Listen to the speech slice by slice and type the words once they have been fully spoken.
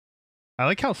I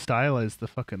like how stylized the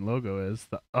fucking logo is.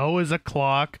 The O is a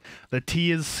clock, the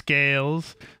T is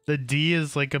scales, the D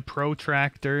is like a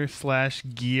protractor slash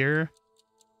gear.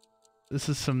 This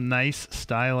is some nice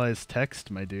stylized text,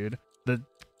 my dude. The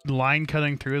line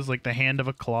cutting through is like the hand of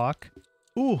a clock.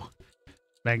 Ooh,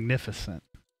 magnificent.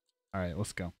 All right,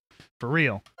 let's go. For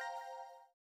real.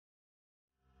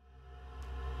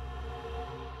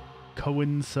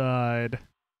 Coincide.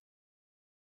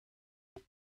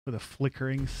 With a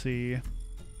flickering sea.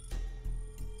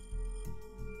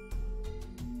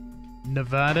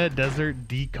 Nevada Desert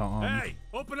Decom. Hey,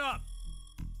 open up!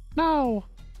 No.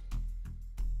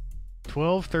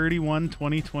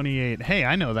 12/31/2028. Hey,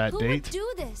 I know that Who date. would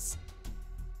do this?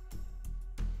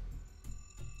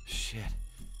 Shit.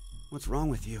 What's wrong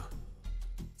with you?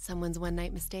 Someone's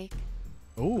one-night mistake?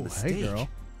 Oh, hey girl.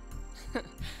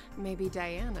 Maybe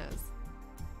Diana's.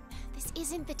 This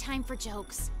isn't the time for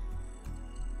jokes.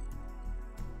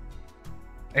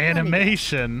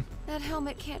 Animation. That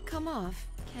helmet can't come off,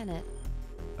 can it?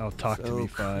 Oh, talk to me,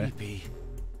 Fi. Creepy.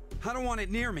 I don't want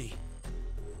it near me.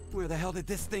 Where the hell did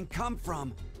this thing come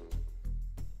from?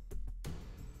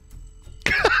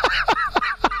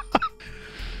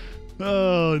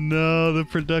 Oh no, the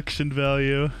production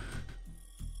value.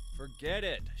 Forget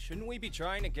it. Shouldn't we be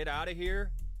trying to get out of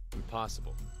here?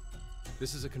 Impossible.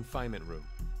 This is a confinement room.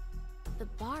 The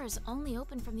bar's only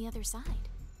open from the other side.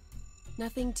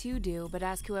 Nothing to do but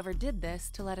ask whoever did this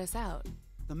to let us out.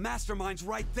 The mastermind's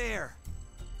right there.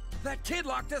 That kid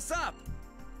locked us up.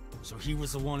 So he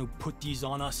was the one who put these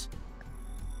on us?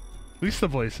 At least the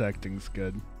voice acting's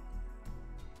good.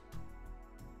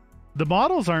 The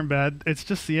models aren't bad, it's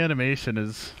just the animation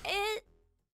is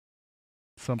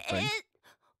something. It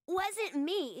wasn't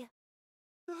me.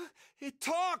 It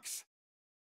talks.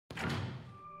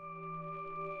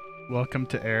 Welcome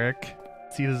to Eric.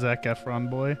 See the Zac Efron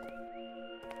boy?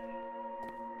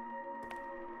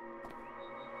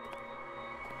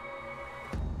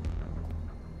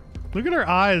 Look at her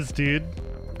eyes, dude.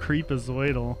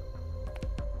 Creepazoidal.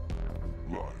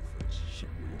 Life is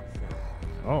simply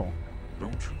a Oh.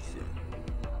 Don't you think?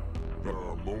 There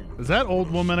are moments. Is that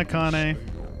old woman when Akane?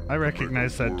 stay on I to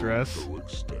recognize make the that dress. world go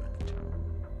extinct.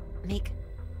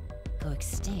 Go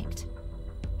extinct.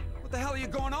 What the hell are you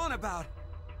going on about?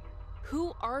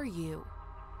 Who are you?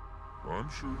 I'm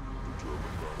sure you'll determine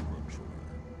that eventually.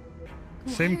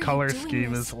 Same are you color doing scheme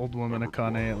this? as old woman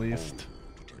Akane, at least.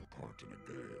 To take part in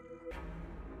a game.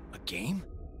 A game?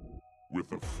 With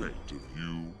the fate of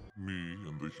you, me,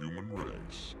 and the human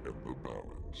race in the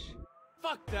balance.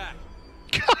 Fuck that!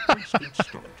 Let's get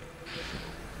started.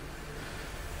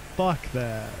 Fuck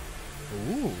that.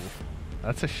 Ooh.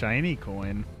 That's a shiny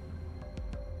coin.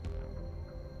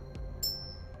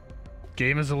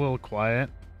 Game is a little quiet.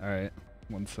 Alright,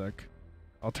 one sec.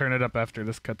 I'll turn it up after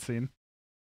this cutscene.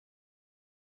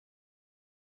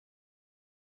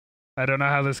 I don't know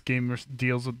how this game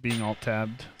deals with being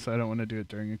alt-tabbed, so I don't want to do it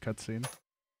during a cutscene.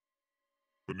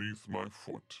 Beneath my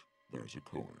foot, there's a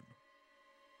coin.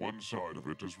 One side of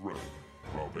it is red,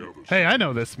 while the other Hey, side I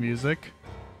know is this music.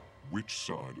 Which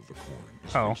side of the coin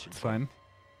is Oh, facing it's up? fine.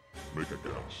 Make a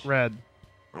guess. Red.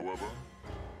 However,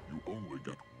 you only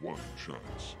get one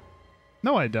chance.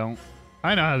 No, I don't.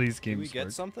 I know how these Do we games get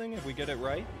work. something if we get it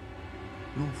right?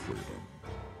 Your freedom.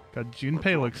 God, I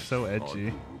Junpei looks promise so I edgy.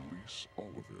 will release all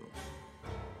of you.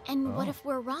 And what Oh. if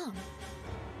we're wrong?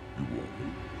 You won't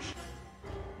lose.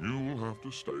 You'll have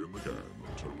to stay in the game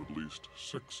until at least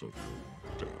 6 of you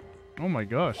are dead. Oh my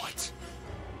gosh. What?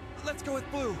 Let's go with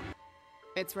blue.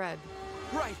 It's red.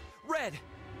 Right, red.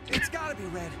 It's gotta be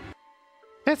red.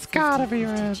 It's gotta be 50-50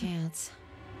 red. Chance.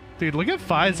 Dude, look at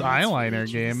Fi's Yeah, it's eyeliner really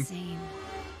the game. same.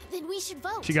 Then we should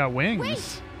vote. She got wings.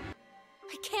 Wait!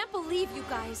 I can't believe you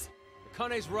guys.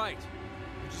 Akane's right.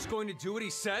 You're just going to do what he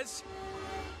says?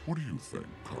 What do you think,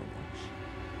 Carlos?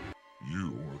 You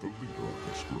are the leader of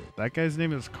this group. That guy's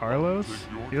name is Carlos?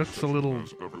 Think your He looks a decision little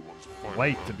has everyone's final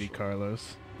white to be answer.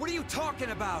 Carlos. What are you talking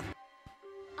about?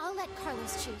 I'll let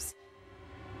Carlos choose.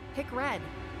 Pick red.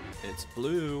 It's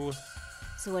blue.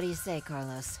 So what do you say,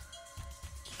 Carlos?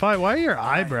 Fi, why are your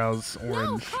eyebrows No,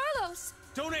 orange? Carlos!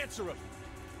 Don't answer him!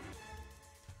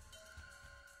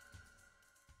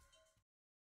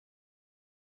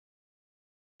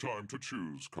 Time to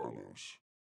choose, Carlos.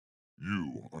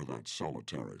 You are that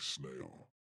solitary snail.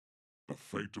 The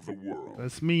fate of the world.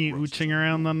 That's me rests ooching in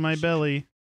around your on my decision. belly.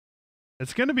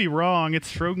 It's gonna be wrong.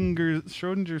 It's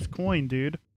Schrodinger's coin,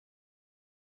 dude.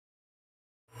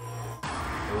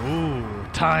 Ooh,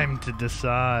 time to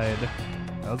decide.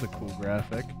 That was a cool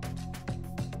graphic.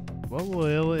 What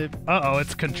will it... Uh-oh,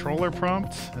 it's controller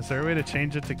prompt? Is there a way to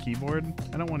change it to keyboard?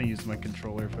 I don't want to use my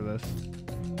controller for this.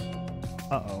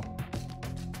 Uh-oh.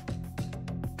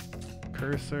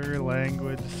 Cursor,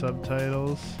 language,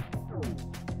 subtitles.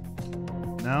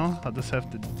 No? I'll just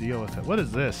have to deal with it. What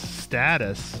is this?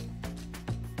 Status.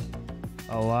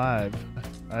 Alive.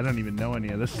 I don't even know any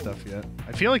of this stuff yet.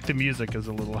 I feel like the music is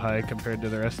a little high compared to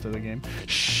the rest of the game.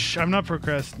 Shh! I'm not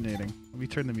procrastinating. Let me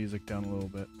turn the music down a little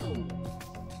bit.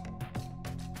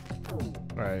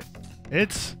 Alright.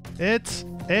 It's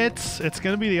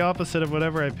gonna be the opposite of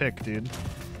whatever I pick, dude.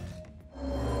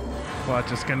 Watch,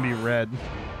 it's gonna be red.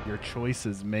 Your choice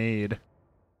is made.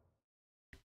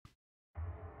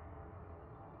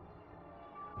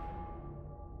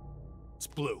 It's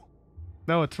blue.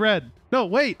 No, it's red. No,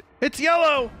 wait! It's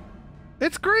yellow!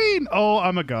 It's green! Oh,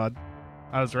 I'm a god.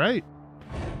 I was right.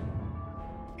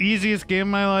 Easiest game of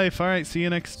my life. Alright, see you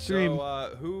next stream.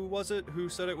 So, who was it who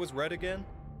said it was red again?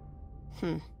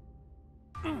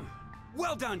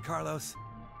 Well done, Carlos.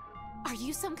 Are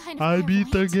you some kind of I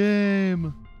beat the clairvoyant? game.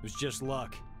 It was just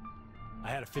luck. I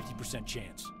had a 50%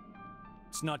 chance.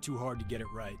 It's not too hard to get it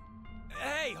right.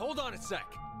 Hey, hold on a sec.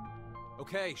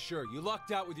 Okay, sure, you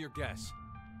lucked out with your guess.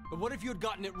 But what if you had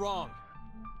gotten it wrong?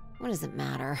 What does it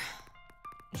matter?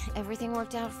 Everything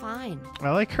worked out fine. I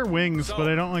like her wings, So, but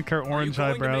I don't like her orange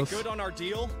Are you going eyebrows. to make good on our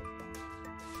deal?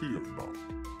 Fear not.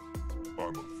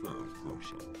 I'm a fair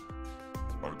person.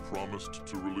 I promised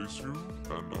to release you,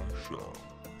 and I shall.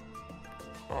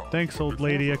 Thanks, but old before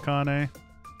lady that, Akane.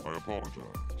 I apologize,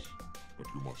 but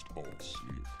you must all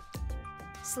sleep.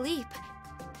 Sleep.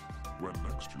 When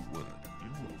next you win, you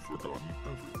will have forgotten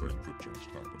everything that just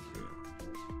happened here.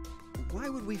 Why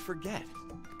would we forget?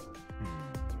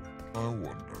 I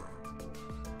wonder.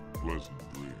 Pleasant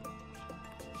dreams.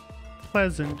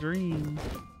 Pleasant dreams.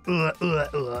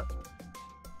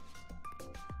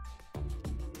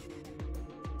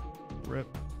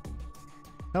 Rip.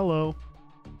 Hello.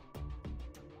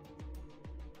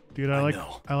 Dude, I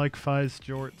like Fi's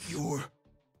jorts. You're...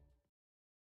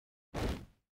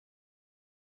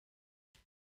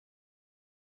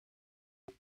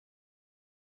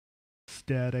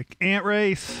 Static. Ant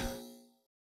race.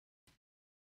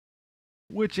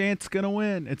 Which ant's gonna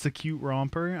win? It's a cute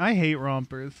romper. I hate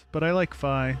rompers, but I like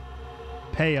Fi.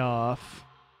 Payoff.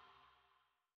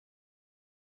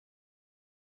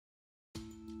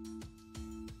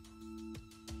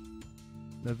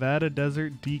 Nevada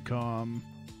Desert Decom.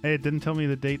 Hey, it didn't tell me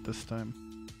the date this time.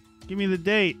 Give me the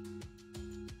date.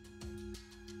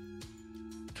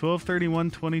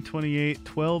 12/31/2028,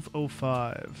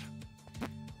 12:05.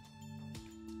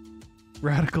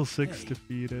 Radical 6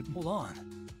 defeated. Hold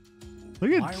on.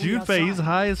 Look Why at are we Junpei, he's outside?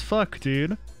 high as fuck,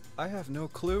 dude. I have no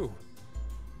clue.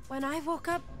 When I woke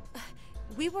up,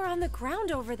 we were on the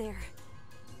ground over there.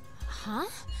 Huh?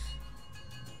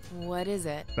 What is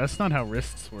it? That's not how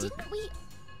wrists work. Didn't we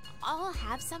all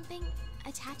have something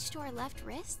attached to our left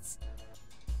wrists?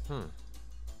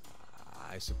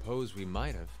 I suppose we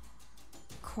might have.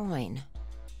 Coin.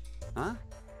 Huh?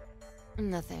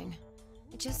 Nothing.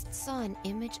 I just saw an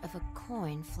image of a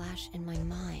coin flash in my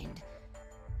mind.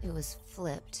 It was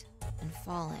flipped and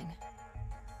falling.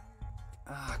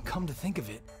 Come to think of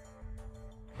it.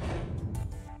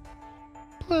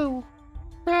 Blue.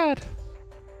 Red.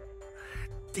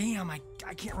 Damn, I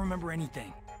can't remember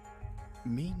anything.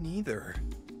 Me neither.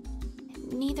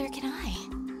 Neither can I.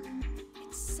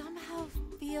 It somehow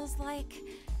feels like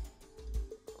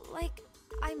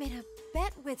I made a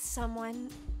bet with someone,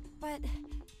 but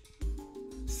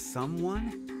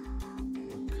Someone?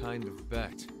 What kind of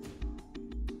bet?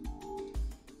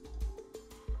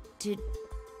 Did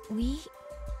we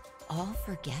all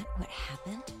forget what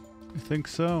happened? I think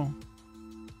so.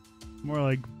 More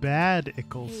like bad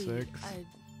Ickle hey, 6.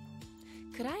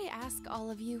 could I ask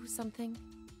all of you something?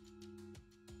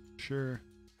 Sure.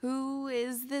 Who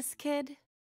is this kid?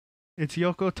 It's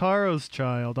Yoko Taro's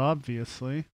child,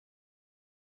 obviously.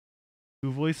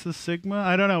 Who voices Sigma?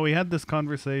 I don't know. We had this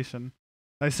conversation.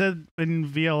 I said in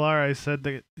VLR, I said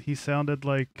that he sounded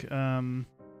like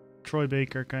Troy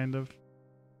Baker, kind of.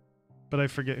 But I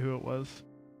forget who it was.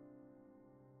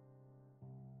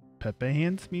 Pepe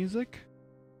Hands music?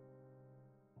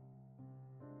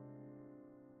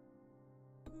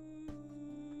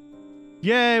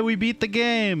 Yay, we beat the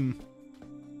game!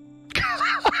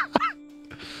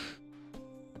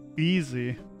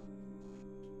 Easy.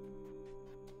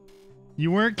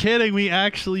 You weren't kidding, we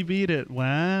actually beat it.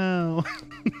 Wow.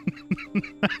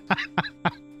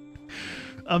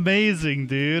 Amazing,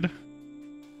 dude.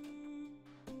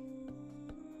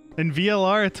 In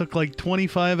VLR, it took like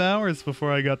 25 hours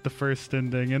before I got the first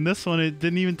ending. And this one, it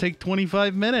didn't even take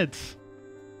 25 minutes.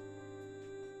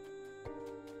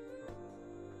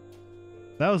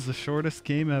 That was the shortest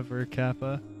game ever,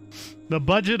 Kappa. The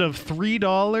budget of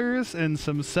 $3 and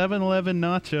some 7-Eleven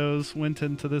nachos went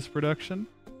into this production.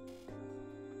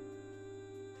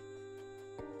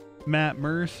 Matt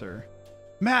Mercer.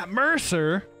 Matt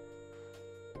Mercer?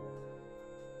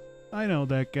 I know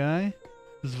that guy.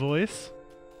 His voice.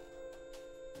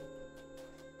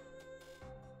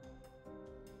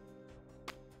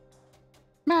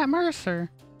 Matt Mercer.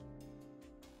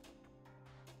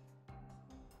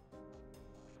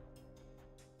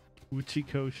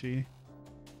 Uchikoshi.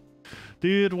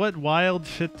 Dude, what wild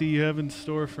shit do you have in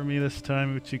store for me this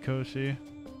time, Uchikoshi?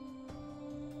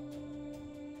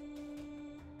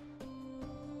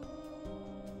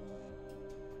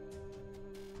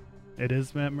 It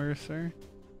is Matt Mercer?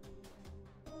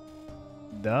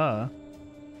 Duh.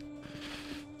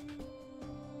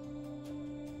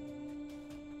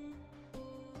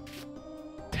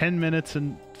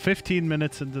 And 15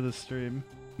 minutes into the stream.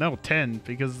 No, 10,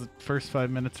 because the first 5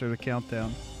 minutes are the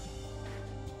countdown.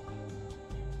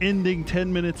 Ending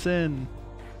 10 minutes in.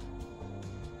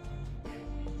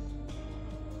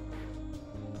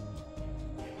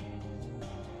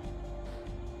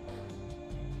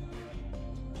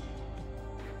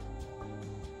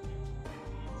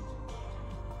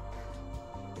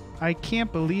 I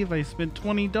can't believe I spent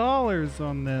 $20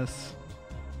 on this.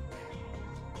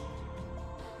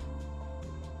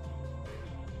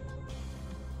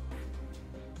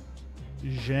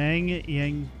 Zhang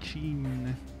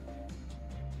Yangqin.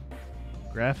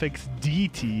 Graphics D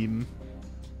team.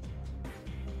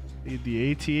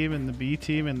 The A team and the B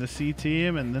team and the C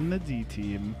team and then the D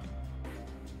team.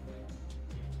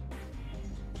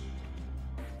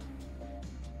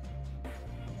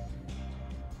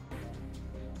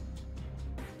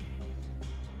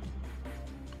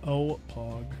 Oh,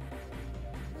 Pog.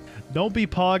 Don't be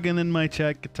pogging in my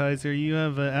chat, Katizer. You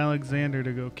have Alexander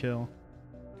to go kill.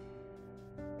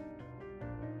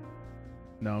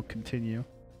 No, continue.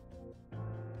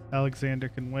 Alexander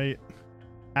can wait.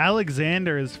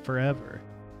 Alexander is forever.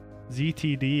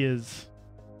 ZTD is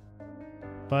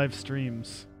 5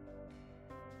 streams.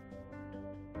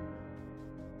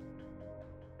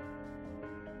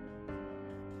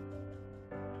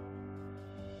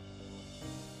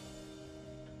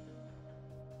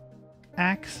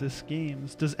 Axis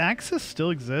Games. Does Axis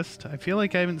still exist? I feel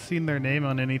like I haven't seen their name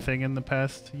on anything in the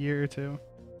past year or two.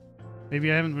 Maybe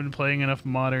I haven't been playing enough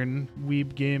modern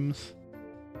weeb games.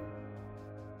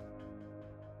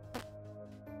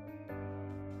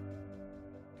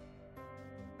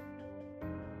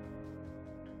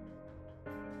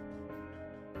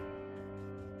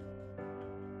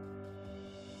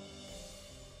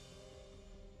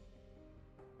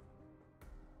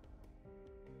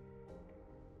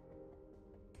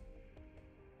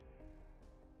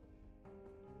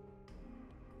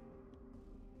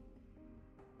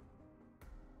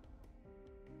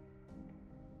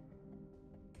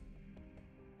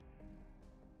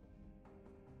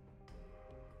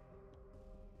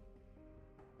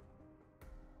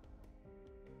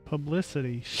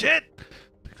 Publicity. Shit!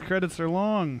 The credits are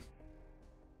long.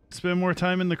 Spend more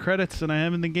time in the credits than I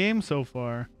have in the game so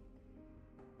far.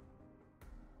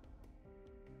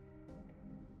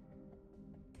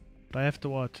 But I have to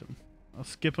watch them. I'll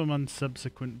skip them on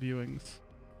subsequent viewings.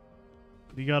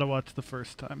 But you gotta watch the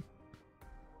first time.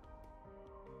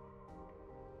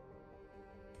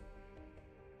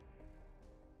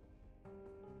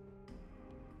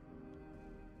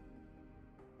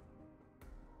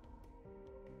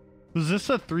 Was this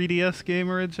a 3DS game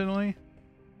originally?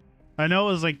 I know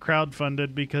it was like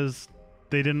crowdfunded because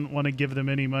they didn't want to give them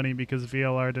any money because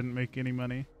VLR didn't make any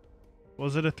money.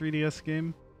 Was it a 3DS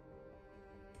game?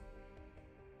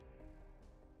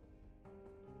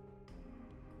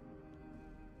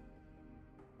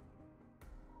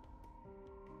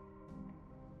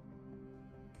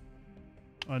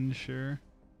 Unsure.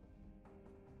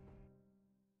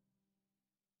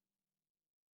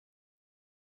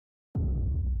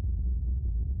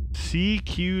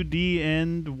 CQD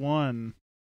end 1.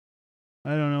 I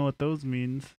don't know what those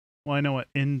means. Well, I know what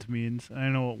end means. I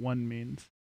know what 1 means.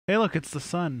 Hey, look, it's the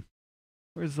sun.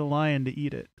 Where's the lion to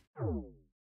eat it?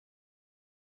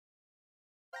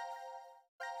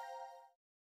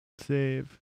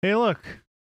 Save. Hey, look.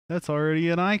 That's already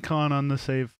an icon on the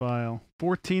save file.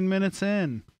 14 minutes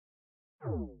in.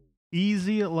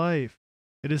 Easy at life.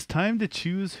 It is time to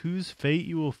choose whose fate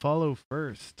you will follow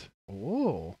first.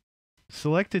 Oh.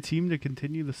 Select a team to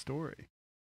continue the story.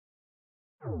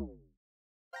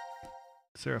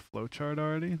 Is there a flowchart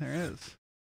already? There is.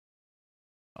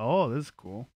 Oh, this is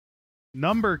cool.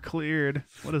 Number cleared.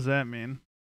 What does that mean?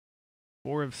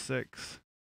 4 of 6.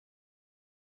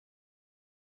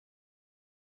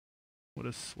 What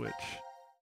is switch?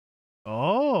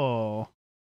 Oh.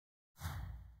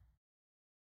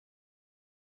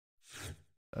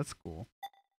 That's cool.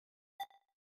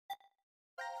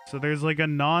 So there's like a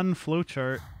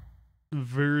non-flowchart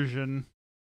version.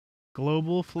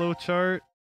 Global flowchart.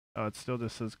 Oh, it still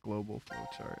just says global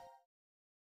flowchart.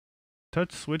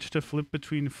 Touch switch to flip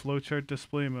between flowchart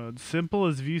display modes. Simple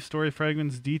as view story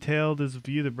fragments, detailed as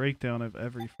view the breakdown of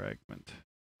every fragment.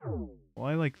 Well,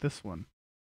 I like this one.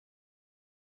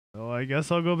 So I guess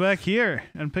I'll go back here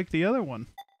and pick the other one.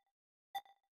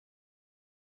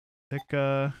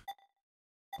 I'll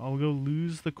go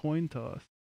lose the coin toss.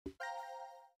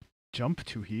 Jump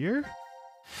to here?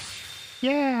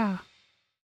 Yeah!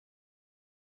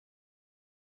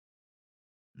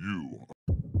 You.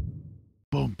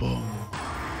 Boom, boom.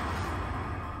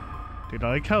 Dude, I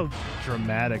like how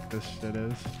dramatic this shit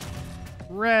is.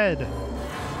 Red!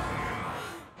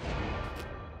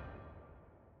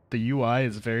 The UI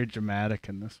is very dramatic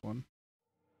in this one.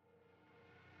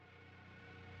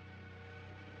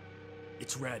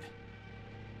 It's red.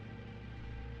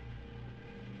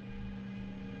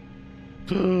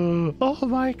 Oh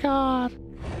my god!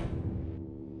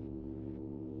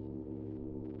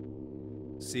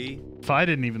 See? Fi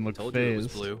didn't even look Told you it was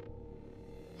phased.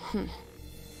 blue.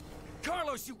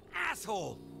 Carlos, you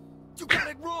asshole! You got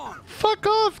it wrong! Fuck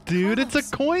off, dude! It's a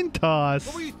coin toss!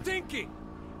 What were you thinking?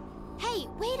 Hey,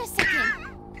 wait a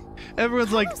second.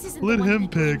 Everyone's like, Carlos isn't the let one to him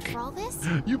be blamed pick. for all this.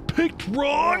 You picked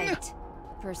wrong! Right.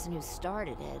 The person who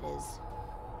started it is...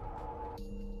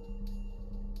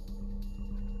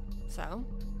 So,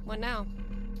 what now?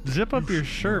 Zip up your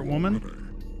shirt, woman.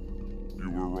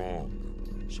 You were wrong,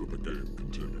 so the game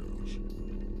continues.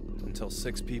 Until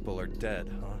 6 people are dead,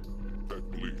 huh? At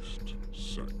least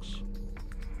 6.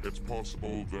 It's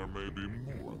possible there may be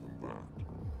more than that.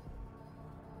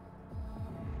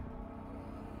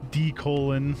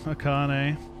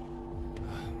 Akane.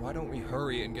 Why don't we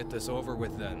hurry and get this over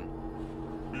with then?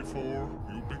 Before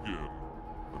you begin,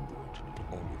 I'm going to need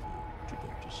all of you to go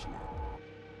to sleep.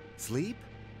 Sleep?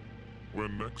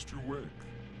 When next you wake,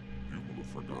 you will have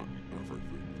forgotten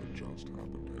everything that just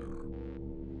happened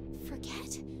here.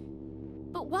 Forget?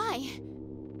 But why?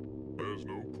 There's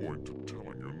no point in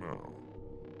telling you now.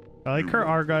 I like her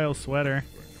Argyle sweater.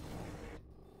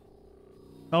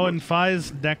 Oh, and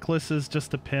Fi's necklace is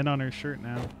just a pin on her shirt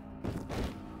now.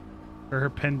 Or her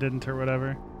pendant or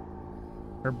whatever.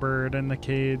 Her bird in the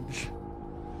cage.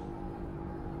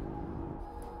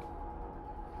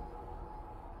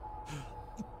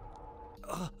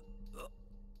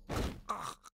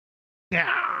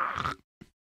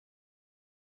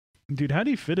 Dude, how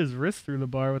do you fit his wrist through the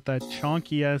bar with that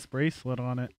chonky ass bracelet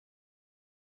on it?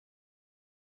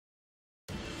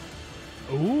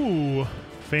 Ooh,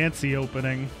 fancy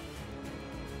opening.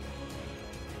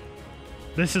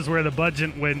 This is where the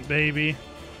budget went, baby.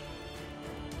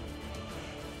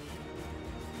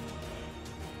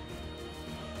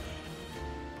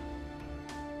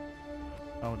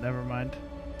 Oh, never mind.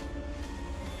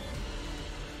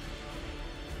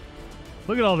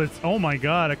 Look at all this. Oh my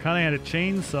god, I kind of had a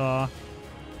chainsaw.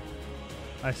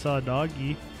 I saw a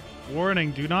doggy.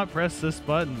 Warning, do not press this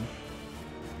button.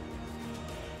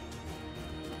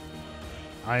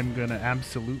 I'm gonna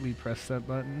absolutely press that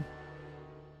button.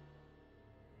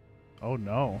 Oh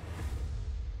no.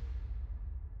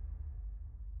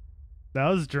 That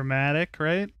was dramatic,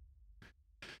 right?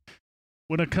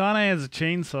 When Akane has a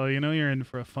chainsaw, you know you're in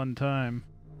for a fun time.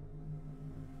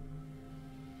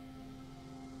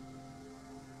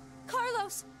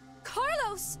 Carlos!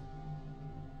 Carlos!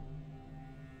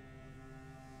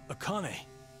 Akane.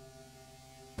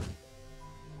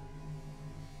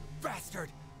 Bastard!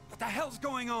 What the hell's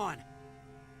going on?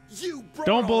 You brought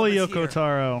Don't all bully of us Yoko here.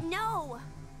 Taro. No!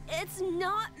 It's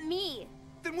not me!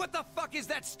 Then what the fuck is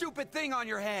that stupid thing on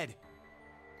your head?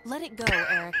 Let it go,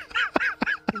 Eric.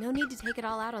 No need to take it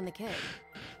all out on the kid.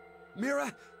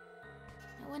 Mira?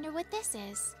 I wonder what this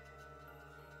is.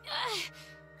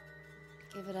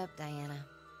 Give it up, Diana.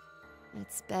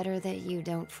 It's better that you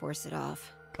don't force it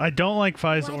off. I don't like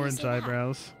Fi's Why do you orange say that?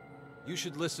 eyebrows. You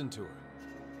should listen to her.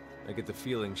 I get the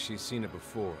feeling she's seen it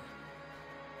before.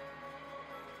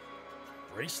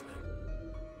 Bracelet?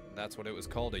 That's what it was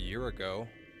called a year ago.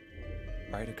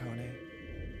 Right, Akane?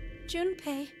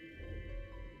 Junpei.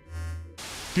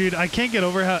 Dude, I can't get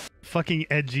over how fucking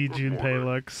edgy Junpei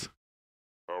looks.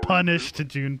 How are you? Punished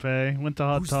Junpei. Went to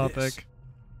Hot Who's Topic. this?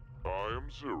 I am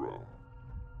Zero.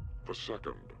 The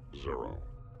second Zero.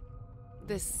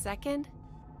 The second?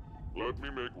 Let me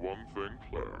make one thing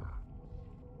clear.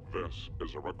 This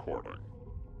is a recording.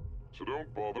 So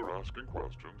don't bother asking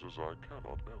questions as I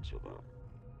cannot answer them.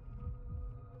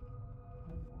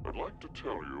 I'd like to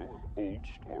tell you an old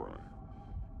story.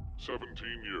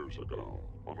 17 years ago,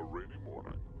 on a rainy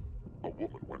morning, a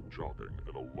woman went jogging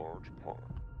in a large park.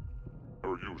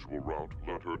 Her usual route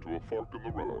led her to a fork in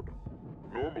the road.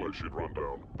 Normally she'd run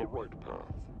down the right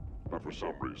path, but for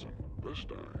some reason, this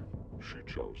day,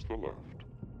 she chose the left.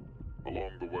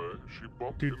 Along the way, she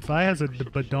bumped Dude, into Fly has a citizens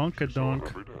badonkadonk.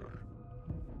 she saw every day.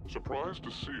 Surprised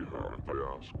to see her, they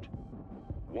asked,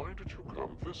 "Why did you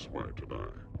come this way today?"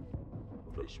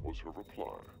 This was her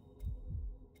reply.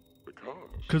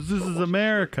 Because this is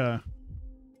America.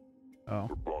 Oh.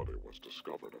 Her body was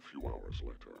discovered a few hours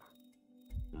later.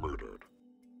 Murdered.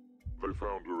 They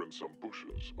found her in some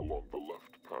bushes along the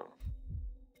left path.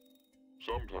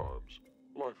 Sometimes,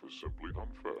 life is simply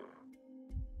unfair.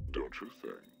 Don't you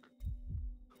think?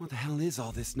 What the hell is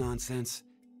all this nonsense?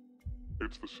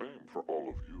 It's the same for all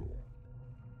of you.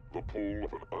 The pull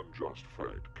of an unjust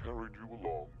fate carried you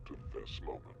along to this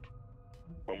moment,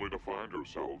 only to find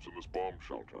yourselves in this bomb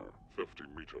shelter 50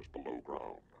 meters below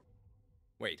ground.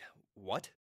 Wait, what?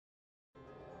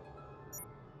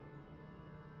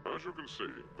 As you can see,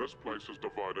 this place is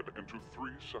divided into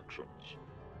 3 sections.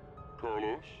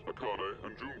 Carlos, Akane,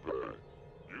 and Junpei,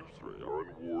 you 3 are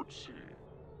in Ward C.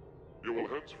 You will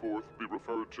henceforth be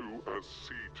referred to as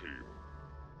C-Team.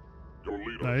 Your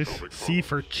leader Nice. shall be C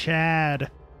for Carlos.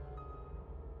 Chad.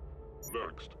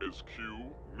 Next is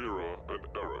Q, Mira, and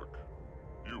Eric.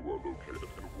 You are located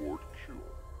in Ward Q.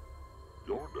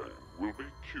 Your name will be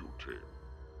Q-Team.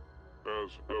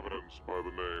 As evidenced by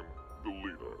the name, the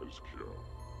leader is Q.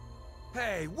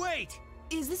 Hey, wait!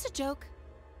 Is this a joke?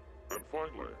 And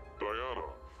finally, Diana,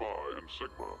 Phi, and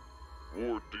Sigma.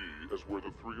 Ward D is where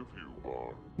the 3 of you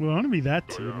are. Well, I want to be that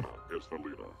too. Diana is the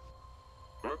leader.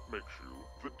 That makes you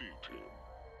the D team.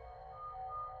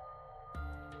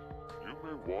 You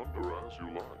may wander as you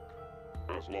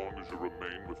like, as long as you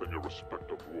remain within your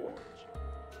respective wards.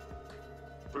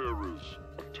 There is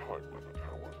a time limit,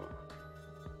 however.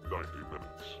 90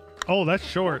 minutes. Oh, that's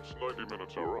short. Once 90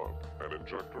 minutes are up, an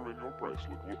injector in your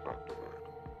bracelet will activate.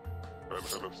 An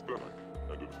anesthetic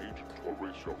and an agent to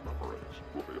erase your memories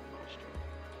will be administered.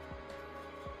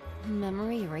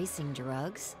 Memory erasing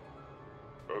drugs?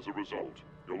 As a result,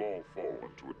 you'll all fall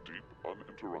into a deep,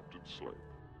 uninterrupted sleep.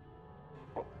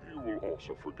 You will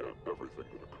also forget everything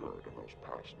that occurred in those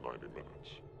past 90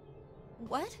 minutes.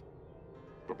 What?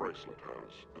 The bracelet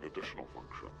has an additional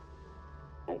function.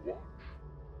 A watch.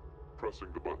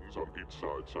 Pressing the buttons on each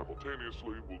side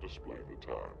simultaneously will display the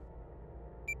time.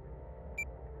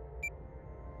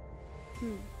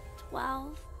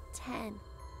 12:10.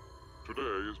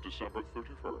 Today is December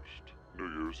 31st, New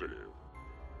Year's Eve.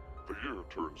 The year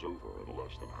turns over in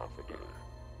less than half a day.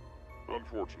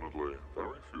 Unfortunately,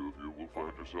 very few of you will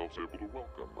find yourselves able to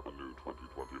welcome a new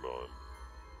 2029.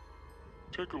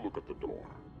 Take a look at the door.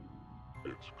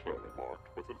 It's clearly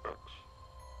marked with an X.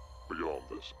 Beyond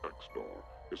this X door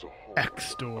is a hall.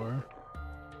 X door.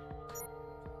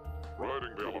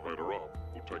 Riding the elevator up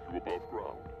will take you above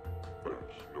ground.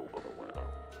 There's no other way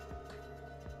out.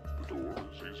 The door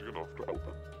is easy enough to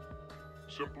open.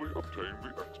 Simply obtain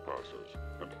the X passes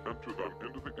and enter them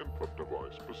into the input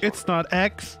device beside It's not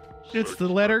X. It's 6 the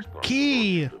letter X passes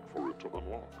key. are needed for it to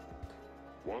unlock.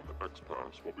 1 X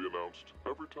pass will be announced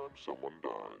every time someone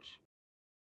dies.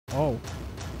 Oh.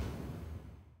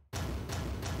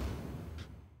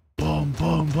 Boom,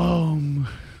 boom, boom.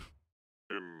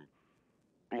 In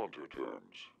blunter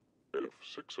terms, if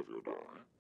 6 of you die,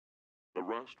 the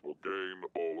rest will gain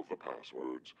all of the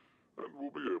passwords and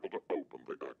will be able to open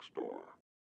the X door.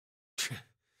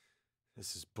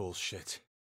 This is bullshit.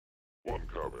 One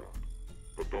caveat.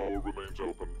 The door remains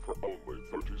open for only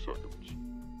 30 seconds.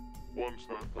 Once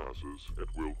that passes, it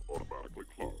will automatically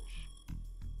close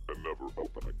and never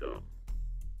open again.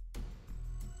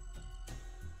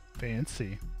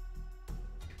 Fancy.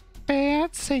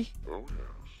 Fancy. Oh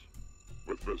yes.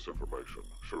 With this information,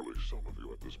 surely some of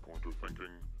you at this point are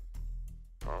thinking,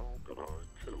 how can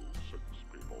I kill 6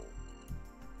 people?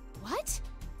 What?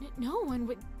 No one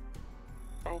would.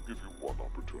 I'll give you one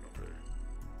opportunity.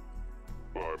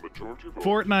 By majority vote,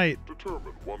 Fortnite.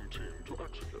 determine one team to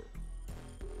execute.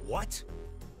 What?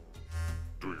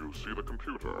 Do you see the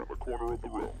computer in the corner of the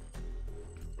room?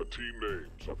 The team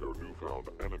names of your newfound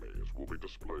enemies will be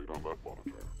displayed on that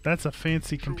monitor. That's a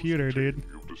fancy computer, Choose the dude.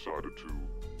 team you've decided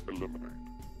to eliminate.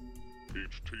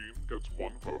 Each team gets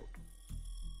 1 vote.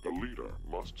 The leader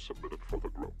must submit it for the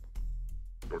group.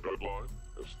 Your deadline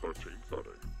is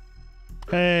 13:30.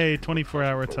 Hey,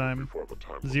 24-hour time. Before the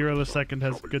time 0 limit a second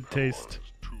has shall be good taste.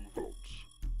 penalized 2 votes.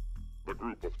 The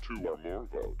group with 2 or more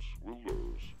votes will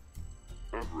lose.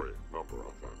 Every member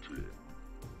of that team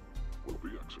will be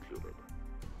executed.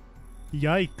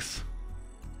 Yikes.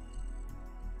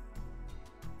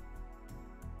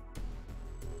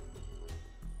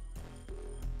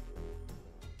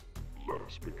 Let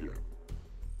us begin.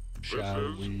 Shall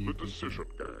This is we the decision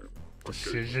game.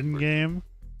 Decision game?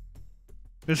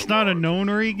 It's not a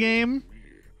nonary game? Me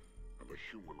and the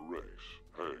human race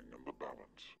hang in the balance.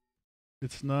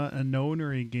 It's not a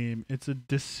nonary game. It's a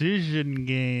decision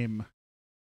game.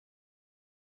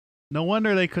 No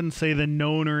wonder they couldn't say the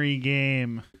nonary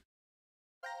game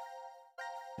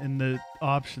in the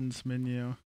options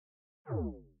menu.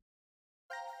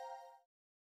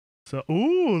 So,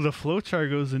 ooh, the flowchart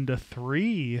goes into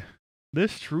 3.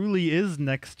 This truly is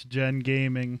next gen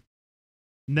gaming.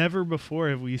 Never before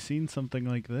have we seen something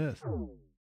like this. I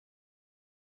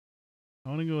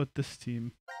want to go with this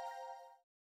team.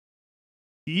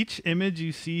 Each image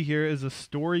you see here is a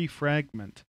story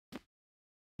fragment.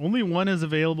 Only one is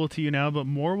available to you now, but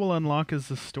more will unlock as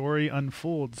the story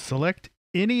unfolds. Select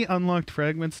any unlocked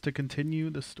fragments to continue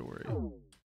the story.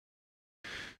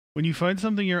 When you find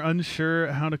something you're unsure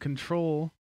how to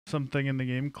control something in the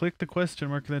game, click the question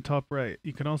mark in the top right.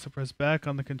 You can also press back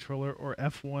on the controller or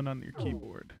F1 on your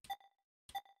keyboard.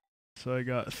 So I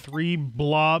got 3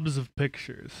 blobs of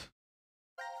pictures.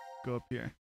 Go up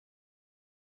here.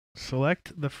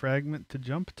 Select the fragment to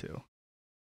jump to.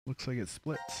 Looks like it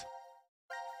splits.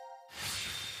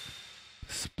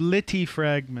 Splitty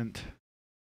fragment.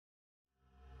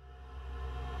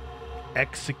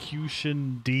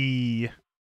 Execution D.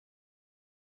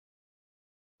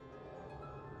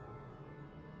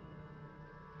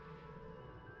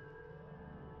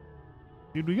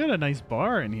 Dude, we got a nice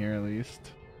bar in here at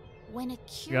least. When a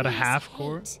You got a curious half hate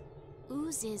core?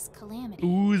 oozes calamity.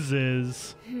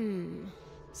 Oozes.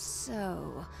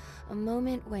 So, a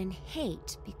moment when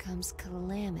hate becomes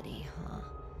calamity, huh?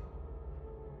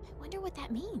 I wonder what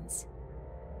that means.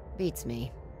 Beats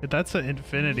me. That's an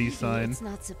infinity Maybe sign. It's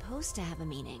not supposed to have a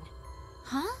meaning.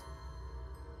 Huh?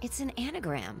 It's an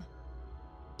anagram.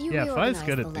 You Yeah, Fi's reorganize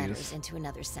good the at letters these. into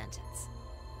another sentence.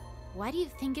 Why do you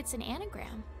think it's an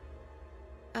anagram?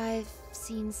 I've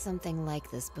seen something like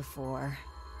this before.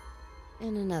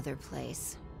 In another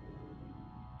place.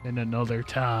 In another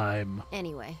time.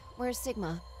 Anyway, where's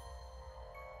Sigma?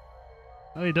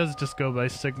 Oh, he does just go by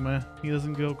Sigma. He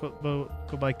doesn't go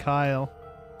by Kyle.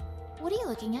 What are you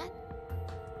looking at?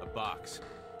 A box.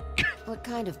 What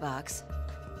kind of box?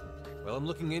 Well, I'm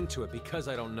looking into it because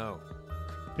I don't know.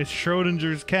 It's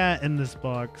Schrodinger's cat in this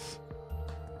box.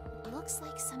 Looks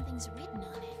like something's written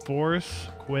on it. Force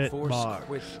quit Force box.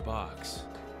 quit box.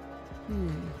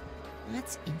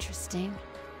 That's interesting.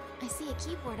 I see a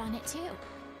keyboard on it too.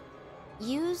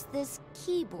 Use this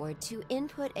keyboard to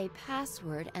input a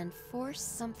password and force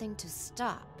something to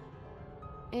stop.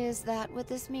 Is that what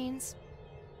this means?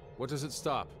 What does it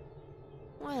stop?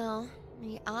 Well,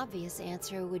 the obvious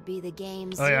answer would be the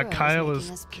game Oh yeah, Zero's Kyle making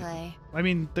is. us play. I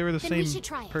mean, they were the Then we same should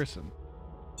try it. person.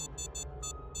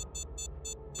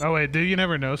 Oh wait, did you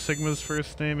never know Sigma's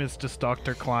first name is just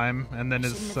Dr. Climb, and then I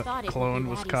his shouldn't have thought it would clone be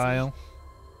was that easy. Kyle?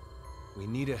 We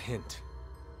need a hint.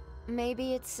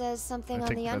 Maybe it says something I on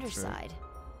think the that's underside.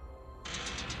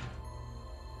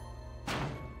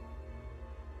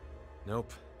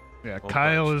 Nope. Yeah, Won't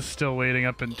Kyle budge. is still waiting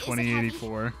up in Is it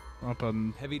 2084, up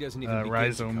on Heavy doesn't even begin to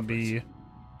Rhizome cover B. it.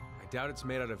 I doubt it's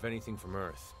made out of anything from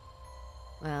Earth.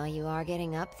 Well, you are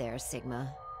getting up there,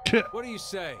 Sigma. What do you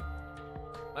say?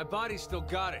 My body still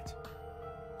got it.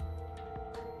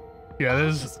 Yeah, I'll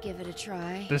this is just give it a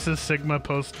try. this is Sigma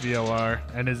post VLR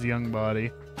and his young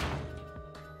body.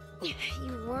 You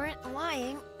weren't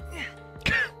lying.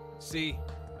 See?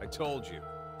 I told you.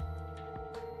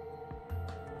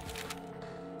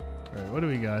 Alright, what do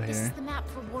we got This is here? the map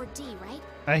for Ward D, right?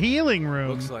 A healing room.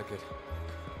 Looks like it.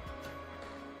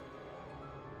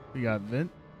 We got vent,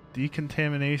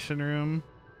 decontamination room,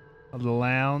 a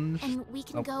lounge. And we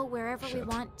can Oh, go wherever we shit.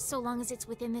 want, so long as it's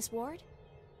within this ward?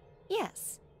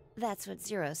 Yes, that's what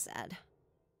Zero said.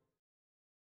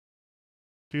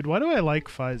 Dude, why do I like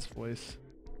Fi's voice?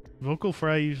 Vocal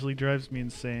fry usually drives me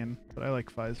insane, but I like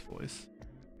Fi's voice.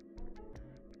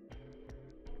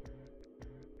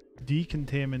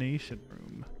 Decontamination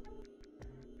room.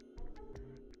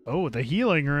 Oh, the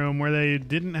healing room where they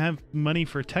didn't have money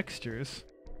for textures.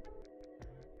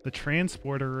 The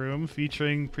transporter room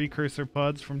featuring precursor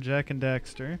pods from Jack and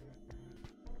Daxter.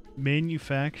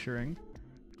 Manufacturing.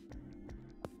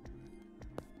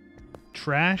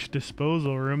 Trash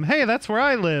disposal room. Hey, that's where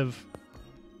I live.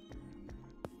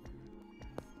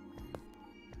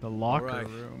 The locker All right.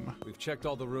 room. We've checked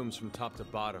all the rooms from top to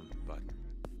bottom, but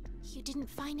You didn't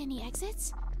find any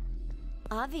exits?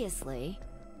 Obviously,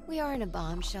 we are in a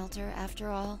bomb shelter after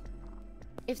all.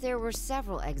 If there were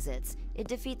several exits, it'd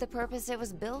defeat the purpose it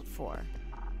was built for.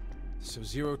 So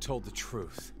Zero told the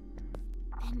truth.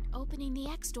 Then opening the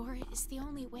X door is the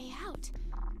only way out.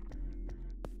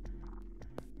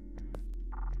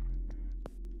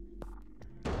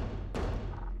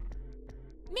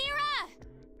 Mira!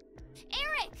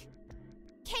 Eric!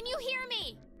 Can you hear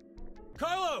me?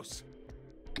 Carlos!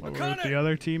 What, we're with the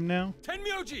other team now?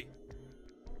 Tenmyoji!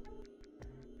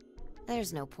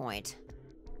 There's no point.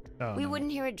 Oh, We no.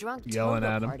 wouldn't hear a drunk Yelling toga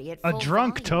at him. party at A full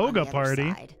drunk volume on toga the other party?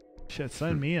 side. Shit,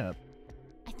 sign me up.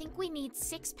 I think we need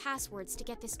 6 passwords to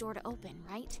get this door to open,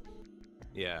 right?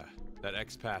 Yeah, that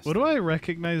X pass. What do I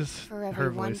recognize For her every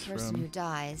one voice person from? who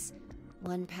dies,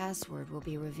 one password will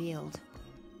be revealed.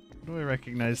 What do I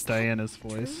recognize Diana's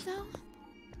voice? True, though?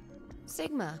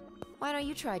 Sigma, why don't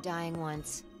you try dying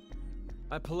once?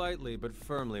 I politely but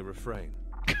firmly refrain.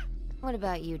 What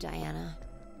about you, Diana?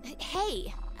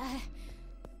 Hey!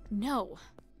 No.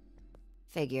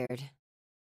 Figured.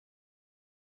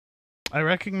 I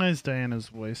recognize Diana's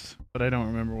voice, but I don't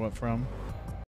remember what from.